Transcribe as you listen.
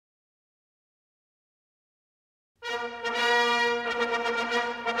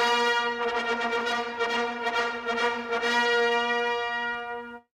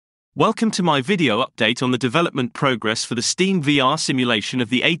Welcome to my video update on the development progress for the Steam VR simulation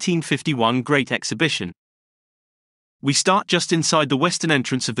of the 1851 Great Exhibition. We start just inside the western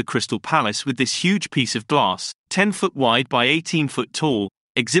entrance of the Crystal Palace with this huge piece of glass, 10 foot wide by 18 foot tall,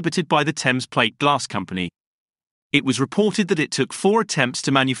 exhibited by the Thames Plate Glass Company. It was reported that it took 4 attempts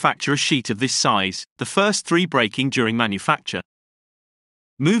to manufacture a sheet of this size, the first 3 breaking during manufacture.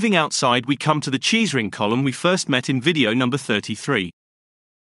 Moving outside, we come to the cheese ring column we first met in video number 33.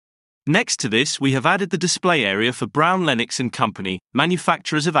 Next to this, we have added the display area for Brown Lenox & Company,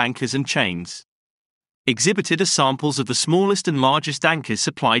 manufacturers of anchors and chains. Exhibited are samples of the smallest and largest anchors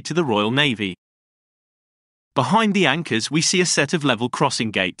supplied to the Royal Navy. Behind the anchors, we see a set of level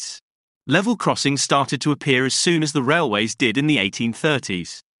crossing gates. Level crossings started to appear as soon as the railways did in the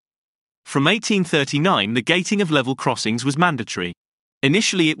 1830s. From 1839, the gating of level crossings was mandatory.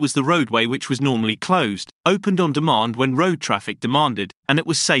 Initially, it was the roadway which was normally closed, opened on demand when road traffic demanded, and it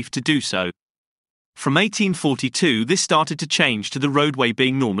was safe to do so. From 1842, this started to change to the roadway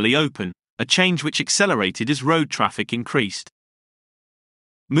being normally open, a change which accelerated as road traffic increased.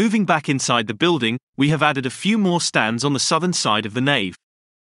 Moving back inside the building, we have added a few more stands on the southern side of the nave.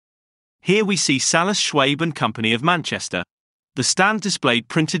 Here we see Salis, Schwabe & Company of Manchester. The stand displayed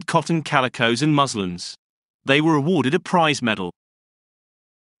printed cotton calicos and muslins. They were awarded a prize medal.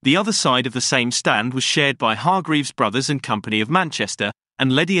 The other side of the same stand was shared by Hargreaves Brothers and Company of Manchester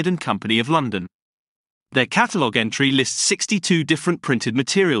and Leddiard and Company of London. Their catalogue entry lists 62 different printed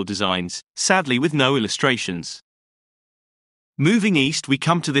material designs, sadly with no illustrations. Moving east, we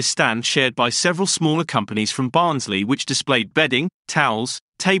come to this stand shared by several smaller companies from Barnsley which displayed bedding, towels,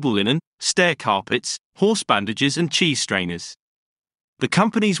 table linen, stair carpets, horse bandages and cheese strainers. The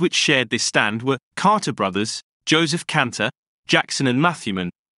companies which shared this stand were Carter Brothers, Joseph Cantor, Jackson and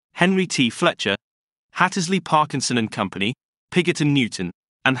Matthewman, Henry T. Fletcher, Hattersley Parkinson and Company, Pigott and Newton,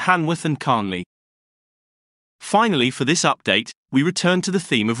 and Hanworth and Carnley. Finally, for this update, we return to the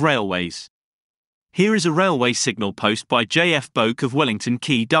theme of railways. Here is a railway signal post by J.F. Boake of Wellington,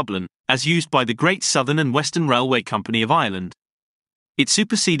 Quay, Dublin, as used by the Great Southern and Western Railway Company of Ireland. It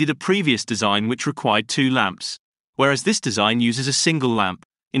superseded a previous design which required 2 lamps, whereas this design uses a single lamp,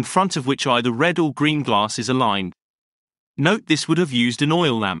 in front of which either red or green glass is aligned. Note this would have used an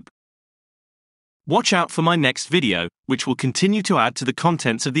oil lamp. Watch out for my next video, which will continue to add to the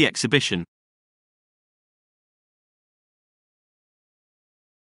contents of the exhibition.